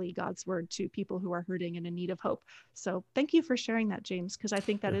faithfully God's word to people who are hurting and in need of hope. So thank you for sharing that, James, because I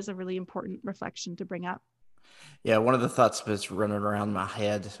think that is a really important reflection to bring up. Yeah, one of the thoughts that's running around my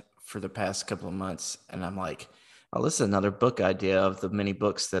head for the past couple of months, and I'm like, oh, this is another book idea of the many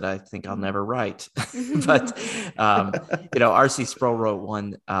books that I think I'll never write. But, R.C. Sproul wrote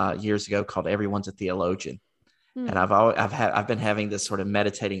one years ago called Everyone's a Theologian. And I've been having this sort of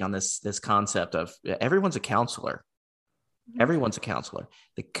meditating on this concept of everyone's a counselor. Everyone's a counselor.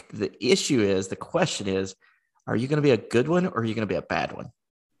 The issue is, the question is, are you going to be a good one or are you going to be a bad one?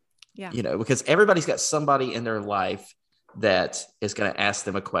 Yeah. Because everybody's got somebody in their life that is going to ask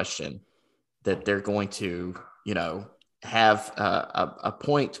them a question that they're going to, have a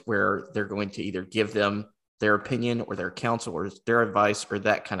point where they're going to either give them their opinion or their counsel or their advice or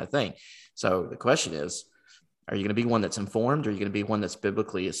that kind of thing. So the question is, are you going to be one that's informed? Or are you going to be one that's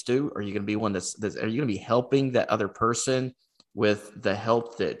biblically astute? Or are you going to be one are you going to be helping that other person with the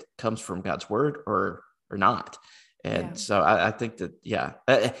help that comes from God's word or not? And so I think that,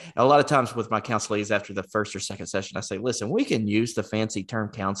 a lot of times with my counselees after the first or second session, I say, listen, we can use the fancy term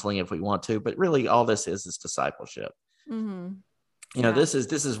counseling if we want to, but really all this is discipleship. This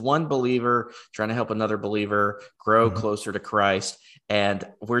is one believer trying to help another believer grow closer to Christ. And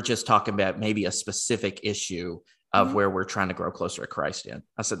we're just talking about maybe a specific issue of where we're trying to grow closer to Christ in.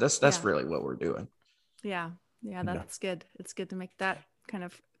 I said, that's really what we're doing. Yeah. That's good. It's good to make that kind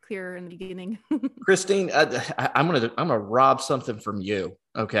of clear in the beginning. Christine, I'm gonna rob something from you.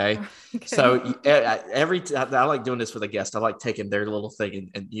 Okay. So I like doing this with a guest. I like taking their little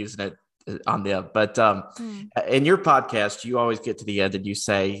thing and using it on them. But in your podcast, you always get to the end and you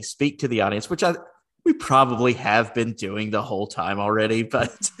say, speak to the audience, which we probably have been doing the whole time already.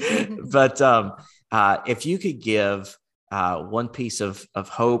 But if you could give one piece of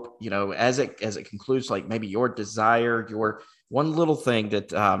hope, as it concludes, like maybe your desire, your one little thing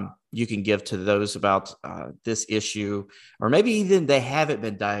that you can give to those about this issue, or maybe even they haven't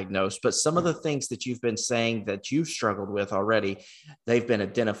been diagnosed, but some of the things that you've been saying that you've struggled with already, they've been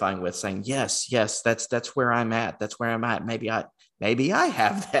identifying with, saying, yes, that's where I'm at. That's where I'm at. Maybe I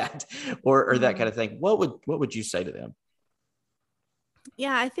have that, or that kind of thing. What would you say to them?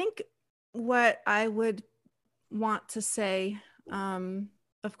 Yeah, I think what I would want to say,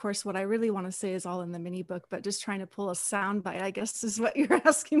 of course, what I really want to say is all in the mini book, but just trying to pull a soundbite, I guess, is what you're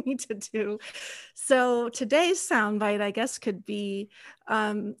asking me to do. So today's soundbite, I guess, could be,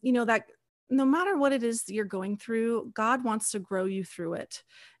 that no matter what it is that you're going through, God wants to grow you through it.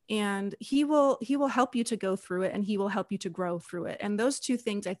 And he will help you to go through it, and he will help you to grow through it. And those two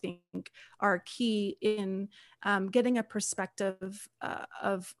things, I think, are key in getting a perspective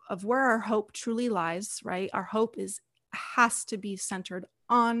of where our hope truly lies, right? Our hope has to be centered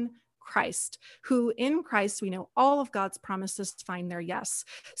on Christ, who in Christ, we know all of God's promises find their yes.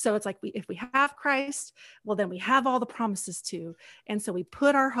 So it's like if we have Christ, well, then we have all the promises too. And so we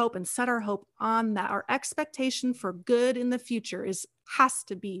put our hope and set our hope on that. Our expectation for good in the future has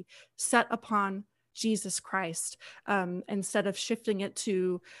to be set upon Jesus Christ, instead of shifting it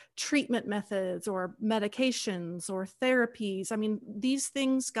to treatment methods or medications or therapies. I mean, these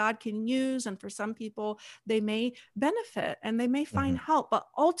things God can use, and for some people, they may benefit and they may find help, but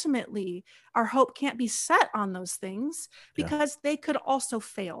ultimately our hope can't be set on those things because they could also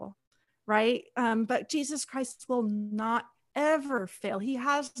fail, right? But Jesus Christ will not ever fail. He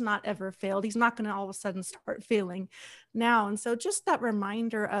has not ever failed. He's not going to all of a sudden start failing now. And so just that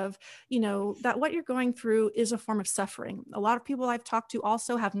reminder of, that what you're going through is a form of suffering. A lot of people I've talked to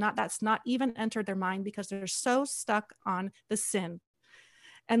also that's not even entered their mind because they're so stuck on the sin.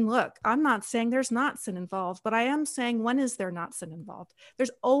 And look, I'm not saying there's not sin involved, but I am saying, when is there not sin involved?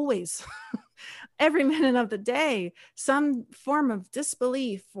 There's always, every minute of the day, some form of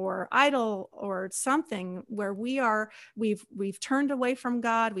disbelief or idol or something where we've turned away from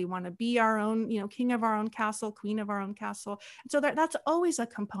God. We want to be our own, king of our own castle, queen of our own castle. And so that's always a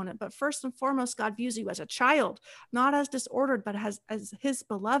component. But first and foremost, God views you as a child, not as disordered, but as his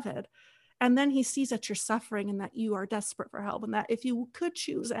beloved. And then he sees that you're suffering and that you are desperate for help, and that if you could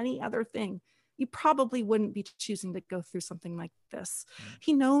choose any other thing, you probably wouldn't be choosing to go through something like this.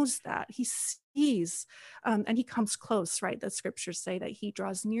 He knows that. He sees, and he comes close, right? The scriptures say that he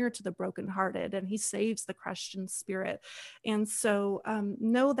draws near to the brokenhearted and he saves the crushed in spirit. And so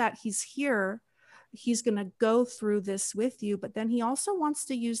know that he's here. He's going to go through this with you, but then he also wants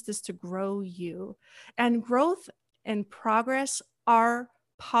to use this to grow you. And growth and progress are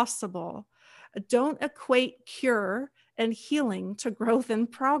possible. Don't equate cure and healing to growth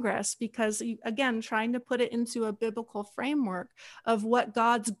and progress, because again, trying to put it into a biblical framework of what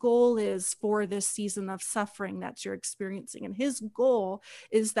God's goal is for this season of suffering that you're experiencing. And his goal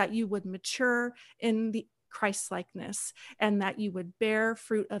is that you would mature in the Christ-likeness, and that you would bear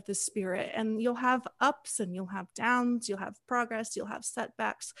fruit of the Spirit. And you'll have ups and you'll have downs, you'll have progress, you'll have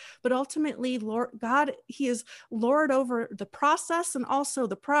setbacks, but ultimately God, he is Lord over the process and also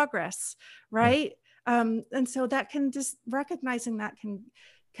the progress, right? And so that can just recognizing that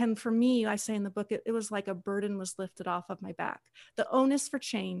can for me, I say in the book, it was like a burden was lifted off of my back. The onus for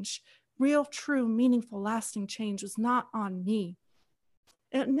change, real, true, meaningful, lasting change, was not on me.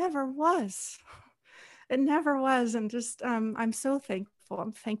 It never was. It never was. And just, I'm so thankful.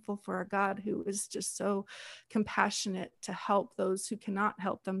 I'm thankful for a God who is just so compassionate to help those who cannot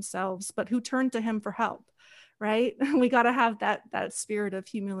help themselves, but who turn to him for help, right? We got to have that spirit of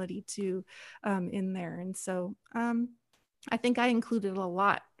humility too in there. And so I think I included a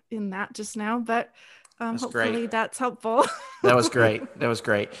lot in that just now, but hopefully that's helpful. That was great. That was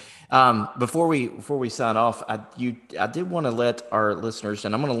great. Before we sign off, I did want to let our listeners,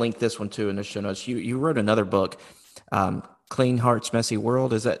 and I'm going to link this one too in the show notes. You wrote another book, Clean Hearts, Messy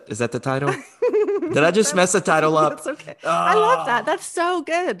World. Is that the title? Did I just mess the title up? That's okay. I love that. That's so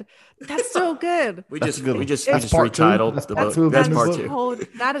good. That's so good. We just retitled the book. That's part two.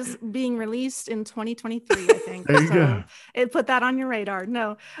 That is being released in 2023, I think. There you go. It put that on your radar.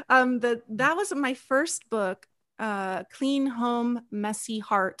 No, that was my first book, Clean Home, Messy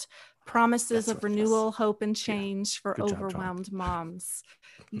Heart, Promises of Renewal, Hope, and Change for Overwhelmed Moms.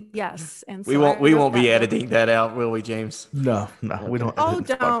 Yes. And so we won't be editing that out, will we, James? No, we don't. Oh,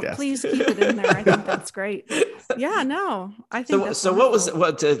 don't. Podcast. Please keep it in there. I think that's great. Yeah, no, I think so.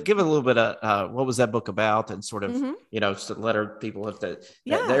 What to give a little bit of what was that book about, and sort of to let people if that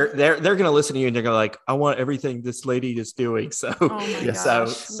they're going to listen to you and they're going to like, I want everything this lady is doing. So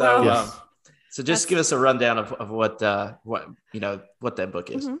so just give us a rundown of what that book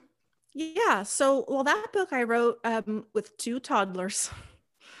is. Mm-hmm. Yeah. So, that book I wrote with 2 toddlers.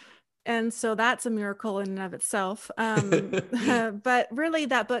 And so that's a miracle in and of itself. But really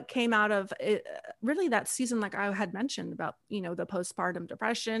that book came out of really that season, like I had mentioned about, the postpartum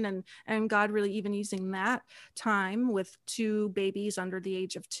depression and God really even using that time with 2 babies under the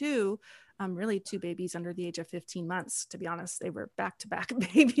age of 2, really 2 babies under the age of 15 months, to be honest. They were back-to-back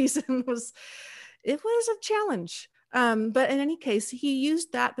babies, and it was a challenge. But in any case, he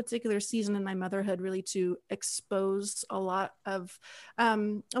used that particular season in my motherhood really to expose a lot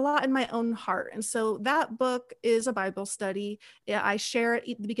in my own heart. And so that book is a Bible study. I share at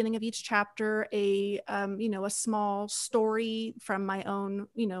the beginning of each chapter a small story from my own,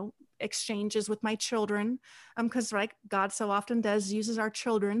 exchanges with my children, because God so often uses our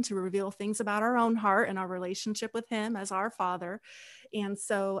children to reveal things about our own heart and our relationship with him as our Father. And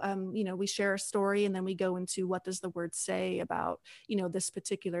so, we share a story, and then we go into what does the word say about, this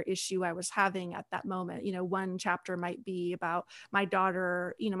particular issue I was having at that moment. One chapter might be about my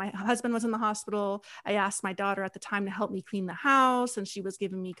daughter. My husband was in the hospital. I asked my daughter at the time to help me clean the house, and she was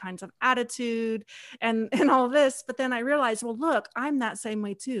giving me kinds of attitude and all this. But then I realized, well, look, I'm that same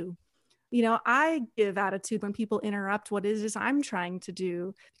way too. I give attitude when people interrupt what it is I'm trying to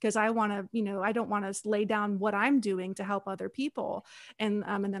do, because I want to, I don't want to lay down what I'm doing to help other people. And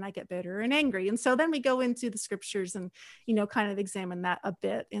then I get bitter and angry. And so then we go into the scriptures and, kind of examine that a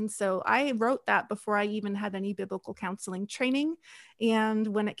bit. And so I wrote that before I even had any biblical counseling training. And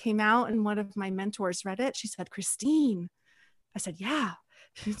when it came out and one of my mentors read it, she said, "Christine." I said, "Yeah."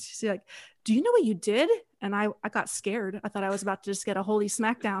 She's like, "Do you know what you did?" And I got scared. I thought I was about to just get a holy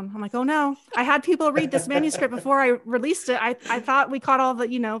smackdown. I'm like, oh no, I had people read this manuscript before I released it. I thought we caught all the,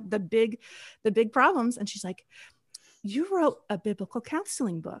 the big problems. And she's like, "You wrote a biblical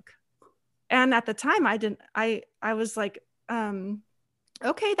counseling book." And at the time I was like,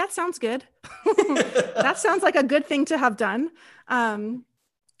 okay, that sounds good. That sounds like a good thing to have done.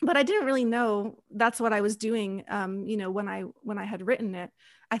 But I didn't really know that's what I was doing, when I had written it.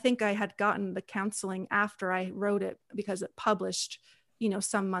 I think I had gotten the counseling after I wrote it, because it published,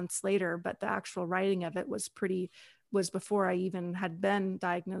 some months later, but the actual writing of it was before I even had been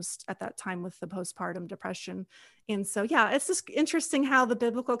diagnosed at that time with the postpartum depression. And so, yeah, it's just interesting how the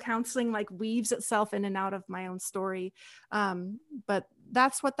biblical counseling weaves itself in and out of my own story. But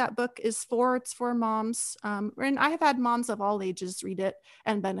that's what that book is for. It's for moms. And I have had moms of all ages read it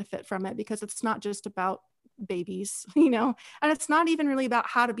and benefit from it, because it's not just about babies, and it's not even really about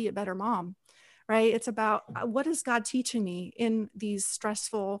how to be a better mom, right? It's about what is God teaching me in these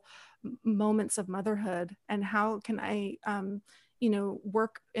stressful moments of motherhood, and how can I,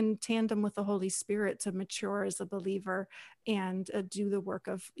 work in tandem with the Holy Spirit to mature as a believer and do the work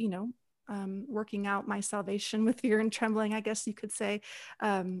of, working out my salvation with fear and trembling, I guess you could say,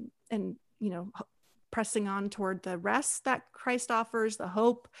 and, pressing on toward the rest that Christ offers, the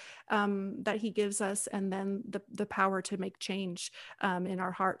hope that he gives us, and then the power to make change in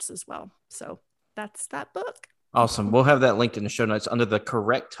our hearts as well. So that's that book. Awesome. We'll have that linked in the show notes under the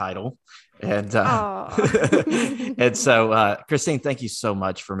correct title. And and so, Christine, thank you so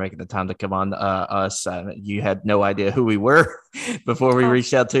much for making the time to come on us. You had no idea who we were before we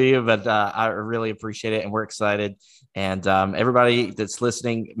reached out to you, but I really appreciate it, and we're excited. And everybody that's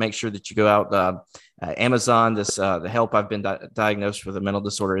listening, make sure that you go out. Amazon, the help I've been diagnosed with a mental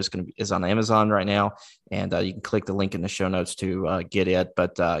disorder is on Amazon right now, and you can click the link in the show notes to get it.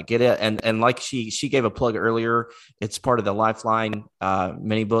 But get it, and like she gave a plug earlier, it's part of the Lifeline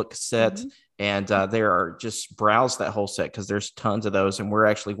mini book set. Mm-hmm. And there are just browse that whole set, because there's tons of those, and we're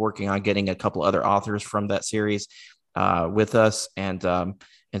actually working on getting a couple other authors from that series with us. And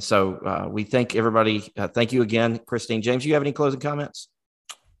so we thank everybody. Thank you again, Christine. James, you have any closing comments?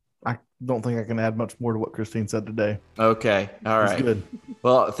 I don't think I can add much more to what Christine said today. Okay. All right. That's good.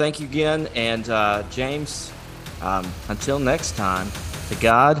 Well, thank you again. And James, until next time, to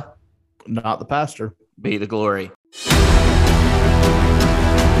God, not the pastor, be the glory.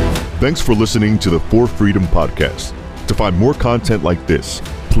 Thanks for listening to the For Freedom Podcast. To find more content like this,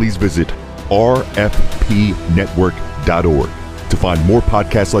 please visit rfpnetwork.org to find more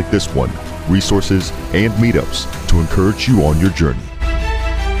podcasts like this one, resources, and meetups to encourage you on your journey.